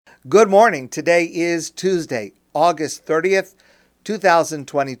Good morning. Today is Tuesday, August 30th,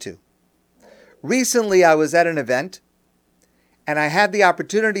 2022. Recently, I was at an event and I had the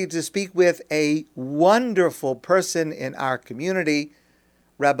opportunity to speak with a wonderful person in our community,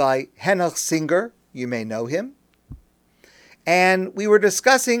 Rabbi Henoch Singer. You may know him. And we were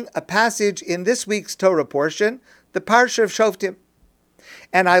discussing a passage in this week's Torah portion, the Parsha of Shoftim.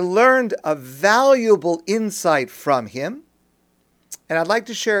 And I learned a valuable insight from him, and I'd like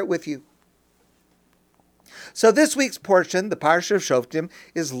to share it with you. So this week's portion, the Parsha of Shoftim,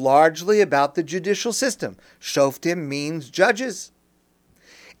 is largely about the judicial system. Shoftim means judges.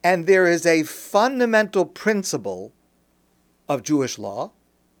 And there is a fundamental principle of Jewish law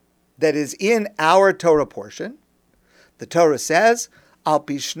that is in our Torah portion. The Torah says, Al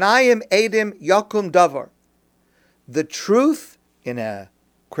pi shnayim edim yakum davar. The truth in a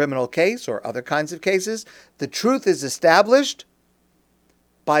criminal case or other kinds of cases, the truth is established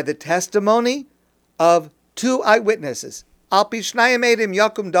by the testimony of two eyewitnesses. Al pi shnayim edim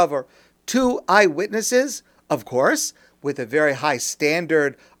yakum davar. Two eyewitnesses, of course, with a very high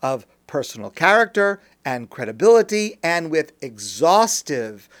standard of personal character and credibility and with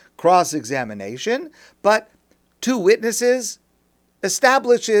exhaustive cross-examination, but two witnesses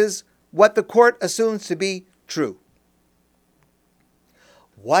establishes what the court assumes to be true.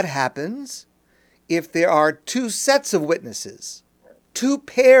 What happens if there are two sets of witnesses, two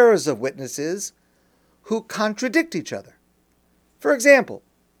pairs of witnesses who contradict each other? For example,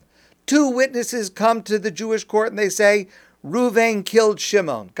 two witnesses come to the Jewish court and they say, Reuven killed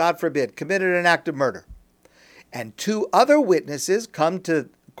Shimon, God forbid, committed an act of murder. And two other witnesses come to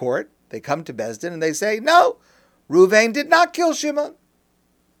court, they come to Beis Din and they say, no, Reuven did not kill Shimon.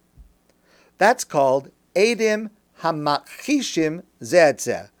 That's called Edim Hamachishim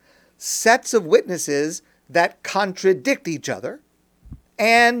Zeh, sets of witnesses that contradict each other.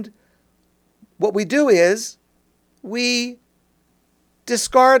 And what we do is we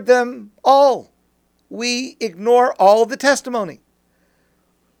discard them all. We ignore all the testimony.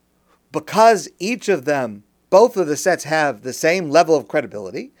 Because each of them, both of the sets have the same level of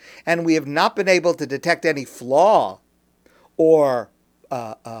credibility, and we have not been able to detect any flaw or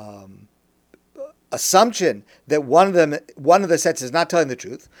assumption that one of the sets is not telling the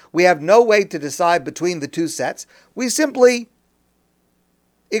truth. We have no way to decide between the two sets. We simply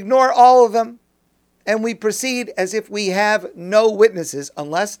ignore all of them, and we proceed as if we have no witnesses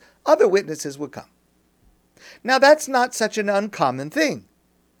unless other witnesses would come. Now, that's not such an uncommon thing,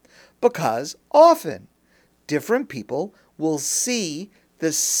 because often different people will see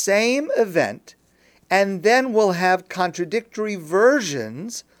the same event and then will have contradictory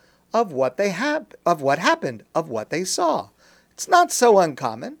versions of what they have, of what happened, of what they saw. It's not so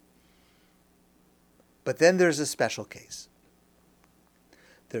uncommon. But then there's a special case.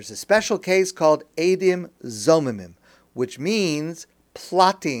 There's a special case called Edim Zomimim, which means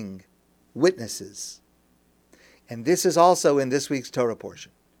plotting witnesses. And this is also in this week's Torah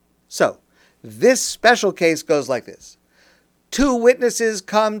portion. So, this special case goes like this. Two witnesses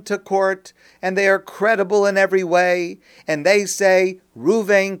come to court, and they are credible in every way, and they say,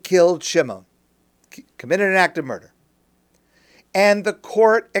 Reuven killed Shimon, committed an act of murder. And the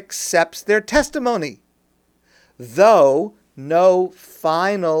court accepts their testimony, though no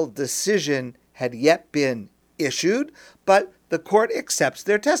final decision had yet been issued, but the court accepts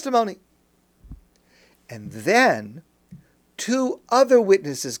their testimony. And then two other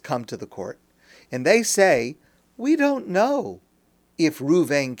witnesses come to the court, and they say, we don't know if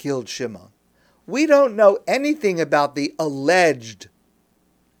Reuven killed Shimon. We don't know anything about the alleged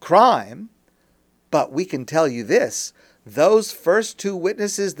crime, but we can tell you this. Those first two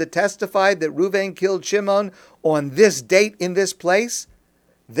witnesses that testified that Reuven killed Shimon on this date in this place,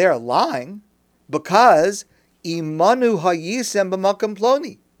 they're lying because imanu hayisem b'makom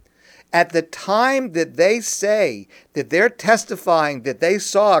ploni. At the time that they say that they're testifying that they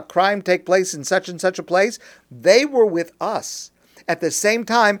saw a crime take place in such and such a place, they were with us at the same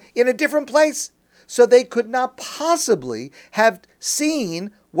time in a different place. So they could not possibly have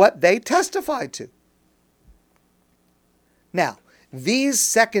seen what they testified to. Now, these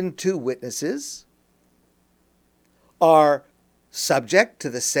second two witnesses are subject to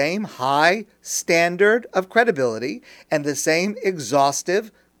the same high standard of credibility and the same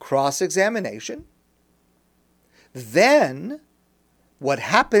exhaustive cross-examination. Then, what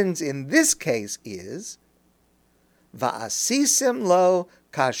happens in this case is, Va'asisim lo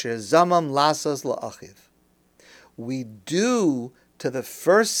kasher zamam lasos la'achiv. We do to the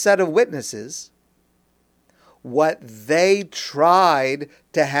first set of witnesses what they tried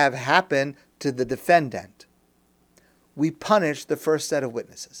to have happen to the defendant. We punish the first set of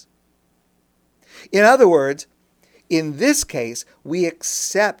witnesses. In other words, in this case, we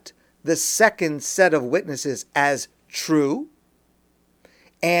accept the second set of witnesses as true,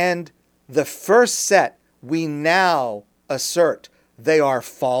 and the first set we now assert they are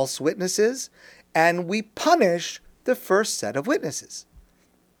false witnesses, and we punish the first set of witnesses.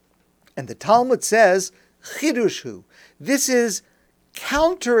 And the Talmud says, Chidushu, this is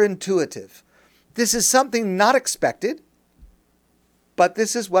counterintuitive. This is something not expected, but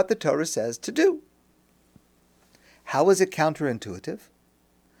this is what the Torah says to do. How is it counterintuitive?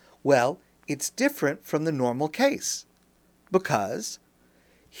 Well, it's different from the normal case, because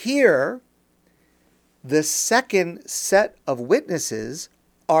here the second set of witnesses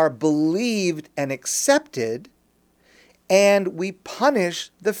are believed and accepted, and we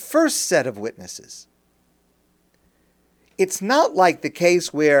punish the first set of witnesses. It's not like the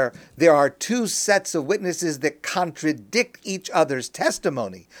case where there are two sets of witnesses that contradict each other's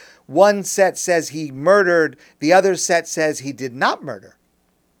testimony. One set says he murdered, the other set says he did not murder.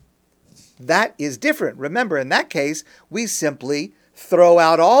 That is different. Remember, in that case, we simply throw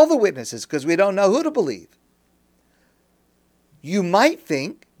out all the witnesses because we don't know who to believe. You might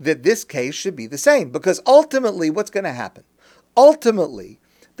think that this case should be the same, because ultimately what's going to happen? Ultimately,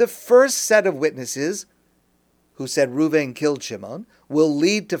 the first set of witnesses who said Reuven killed Shimon will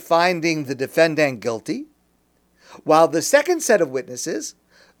lead to finding the defendant guilty, while the second set of witnesses,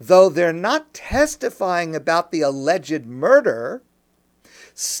 though they're not testifying about the alleged murder,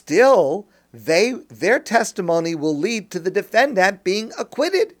 still their testimony will lead to the defendant being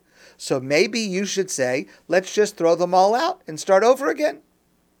acquitted. So maybe you should say, let's just throw them all out and start over again.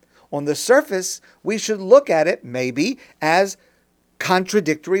 On the surface, we should look at it maybe as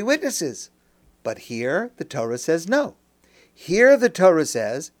contradictory witnesses. But here, the Torah says no. Here, the Torah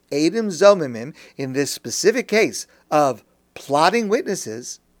says, Eidim Zomimim, in this specific case of plotting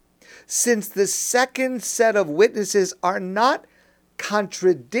witnesses, since the second set of witnesses are not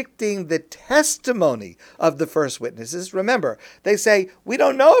contradicting the testimony of the first witnesses. Remember, they say, we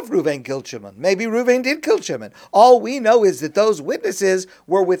don't know if Reuven killed Shimon. Maybe Reuven did kill Shimon. All we know is that those witnesses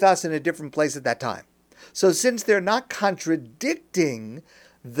were with us in a different place at that time. So since they're not contradicting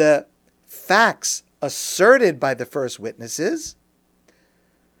the facts asserted by the first witnesses,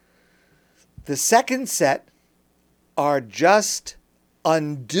 the second set are just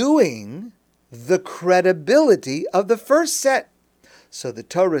undoing the credibility of the first set. So the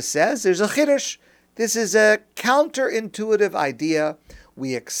Torah says there's a chiddush. This is a counterintuitive idea.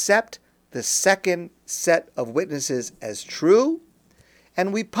 We accept the second set of witnesses as true,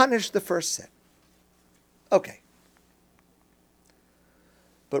 and we punish the first set. Okay.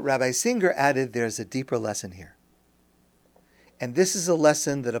 But Rabbi Singer added there's a deeper lesson here. And this is a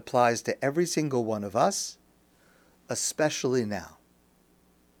lesson that applies to every single one of us, especially now.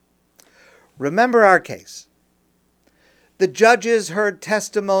 Remember our case. The judges heard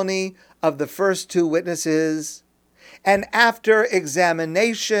testimony of the first two witnesses, and after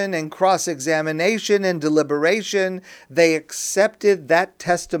examination and cross-examination and deliberation, they accepted that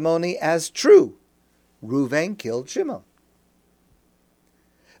testimony as true. Reuven killed Shimon.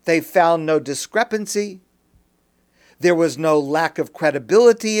 They found no discrepancy. There was no lack of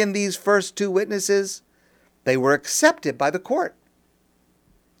credibility in these first two witnesses. They were accepted by the court.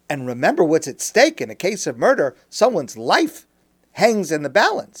 And remember what's at stake in a case of murder. Someone's life hangs in the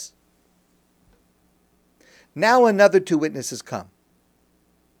balance. Now another two witnesses come.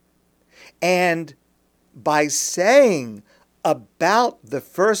 And by saying about the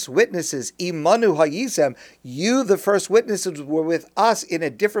first witnesses, Imanu Hayisem, you, the first witnesses, were with us in a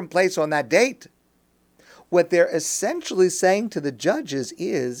different place on that date. What they're essentially saying to the judges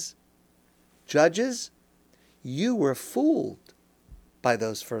is, judges, you were fooled by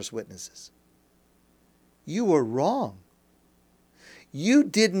those first witnesses. You were wrong. You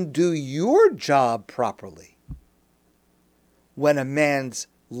didn't do your job properly when a man's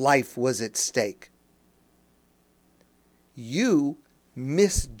life was at stake. You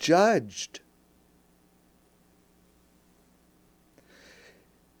misjudged.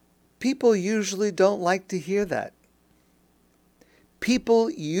 People usually don't like to hear that. People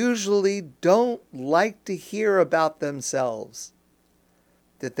usually don't like to hear about themselves,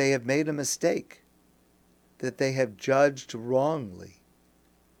 that they have made a mistake, that they have judged wrongly,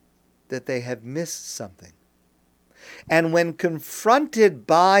 that they have missed something. And when confronted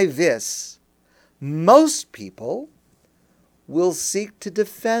by this, most people will seek to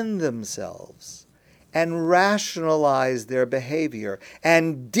defend themselves and rationalize their behavior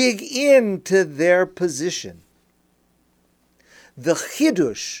and dig into their position. The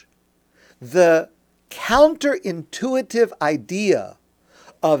chidush, the counterintuitive idea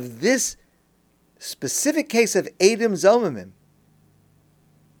of this specific case of Edom Zomimim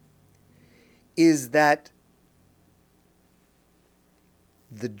is that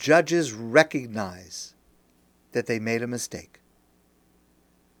the judges recognize that they made a mistake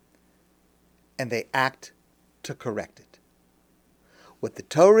and they act to correct it. What the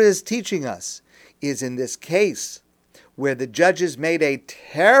Torah is teaching us is, in this case where the judges made a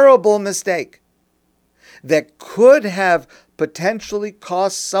terrible mistake that could have potentially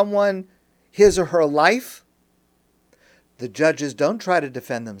cost someone his or her life, the judges don't try to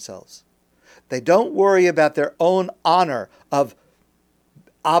defend themselves. They don't worry about their own honor of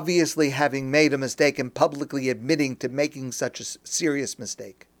obviously having made a mistake and publicly admitting to making such a serious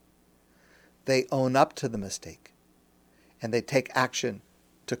mistake. They own up to the mistake and they take action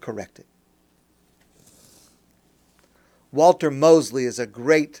to correct it. Walter Mosley is a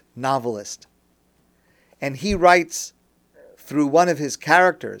great novelist, and he writes through one of his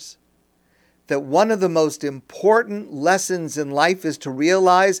characters that one of the most important lessons in life is to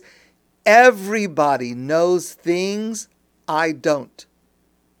realize everybody knows things I don't.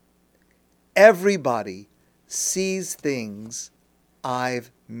 Everybody sees things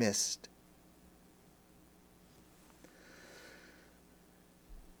I've missed.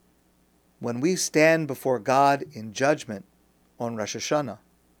 When we stand before God in judgment on Rosh Hashanah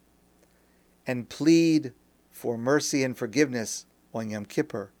and plead for mercy and forgiveness on Yom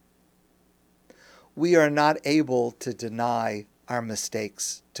Kippur, we are not able to deny our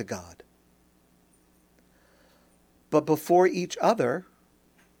mistakes to God. But before each other,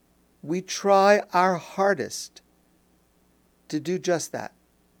 we try our hardest to do just that.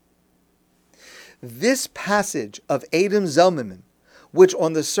 This passage of Edom Zomimim, which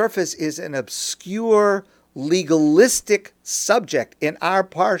on the surface is an obscure legalistic subject in our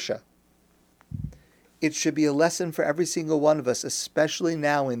parsha, it should be a lesson for every single one of us, especially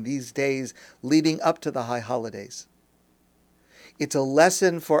now in these days leading up to the high holidays. It's a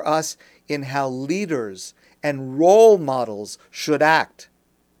lesson for us in how leaders and role models should act,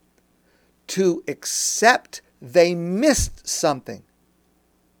 to accept they missed something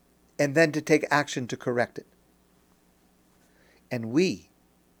and then to take action to correct it. And we,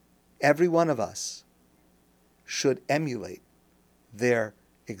 every one of us, should emulate their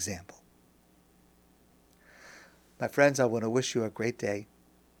example. My friends, I want to wish you a great day,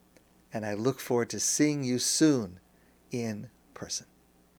 and I look forward to seeing you soon in person.